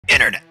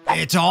Internet.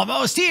 It's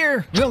almost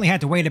here. We only had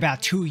to wait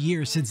about 2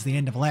 years since the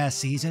end of last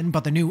season,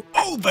 but the new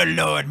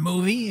Overlord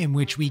movie, in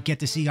which we get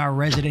to see our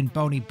resident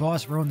bony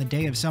boss ruin the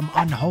day of some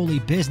unholy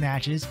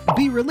biznatches, will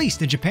be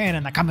released in Japan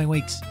in the coming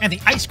weeks. And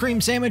the ice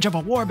cream sandwich of a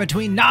war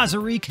between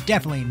Nazarick,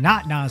 definitely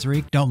not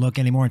Nazarick, don't look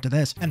any more into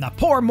this, and the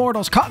poor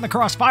mortals caught in the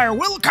crossfire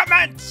will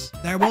commence.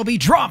 There will be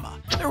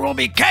drama. There will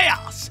be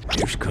chaos.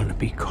 There's gonna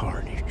be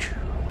carnage.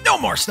 No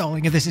more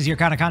stalling. If this is your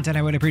kind of content,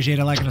 I would appreciate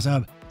a like and a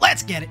sub.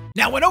 Let's get it.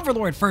 Now, when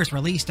Overlord first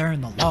released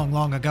during the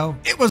long ago,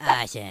 it was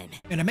awesome.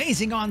 An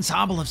amazing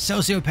ensemble of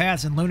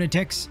sociopaths and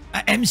lunatics,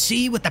 a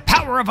MC with the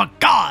power of a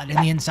god in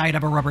the inside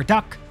of a rubber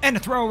duck, and a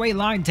throwaway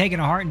line taking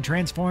to heart and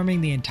transforming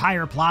the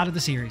entire plot of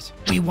the series.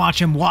 We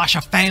watch him wash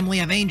a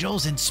family of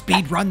angels and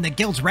speedrun the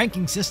guild's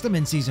ranking system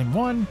in Season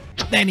 1.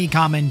 Then he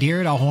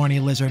commandeered a horny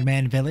lizard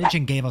man village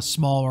and gave a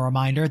small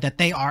reminder that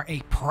they are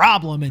a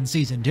problem in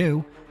Season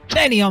 2.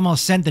 Then he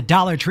almost sent the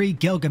Dollar Tree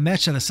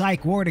Gilgamesh to the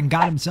psych ward and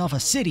got himself a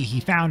city he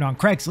found on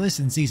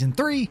Craigslist in Season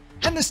 3,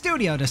 and the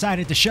studio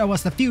decided to show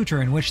us the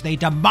future in which they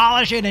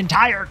demolish an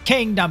entire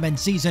kingdom in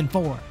Season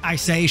 4. I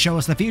say show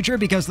us the future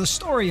because the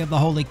story of the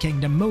Holy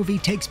Kingdom movie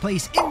takes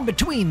place in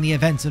between the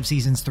events of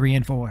Seasons 3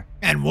 and 4.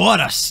 And what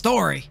a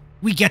story!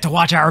 We get to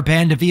watch our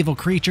band of evil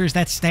creatures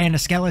that stand a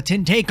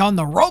skeleton take on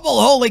the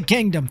Roble Holy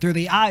Kingdom through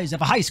the eyes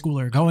of a high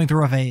schooler going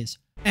through a phase.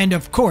 And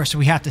of course,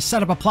 we have to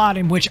set up a plot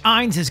in which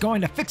Ainz is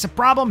going to fix a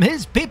problem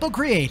his people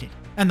created.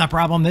 And the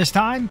problem this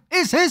time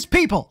is his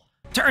people.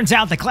 Turns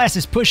out the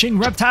class-pushing,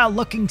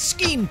 reptile-looking,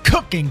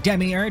 scheme-cooking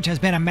demiurge has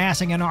been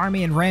amassing an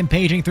army and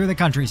rampaging through the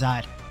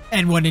countryside.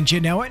 And wouldn't you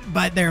know it,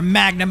 but their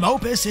magnum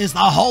opus is the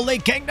Holy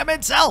Kingdom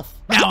itself.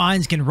 Now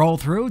Ainz can roll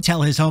through,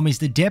 tell his homies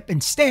to dip,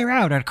 and stare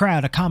out at a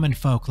crowd of common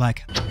folk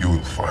like, "You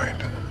will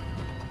find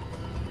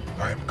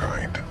I am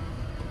kind."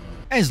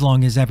 As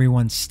long as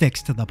everyone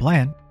sticks to the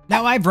plan.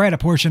 Now, I've read a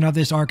portion of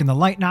this arc in the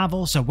light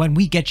novel, so when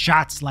we get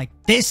shots like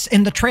this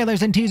in the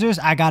trailers and teasers,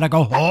 I gotta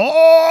go,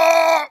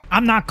 oh!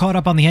 I'm not caught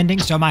up on the ending,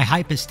 so my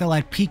hype is still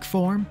at peak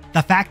form.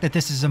 The fact that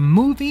this is a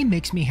movie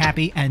makes me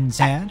happy and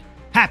sad.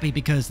 Happy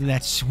because of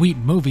that sweet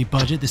movie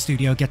budget the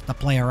studio gets to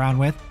play around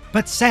with,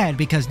 but sad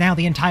because now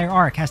the entire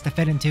arc has to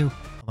fit into...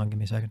 Hold on, give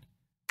me a second.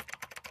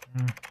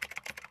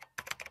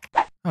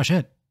 Oh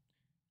shit.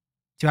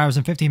 2 hours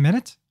and 15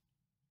 minutes?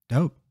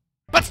 Dope.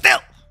 But still,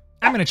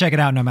 I'm gonna check it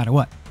out no matter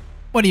what.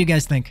 What do you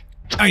guys think?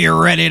 Are you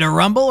ready to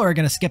rumble or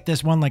gonna skip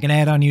this one like an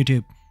ad on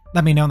YouTube?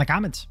 Let me know in the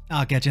comments.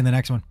 I'll catch you in the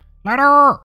next one. Later!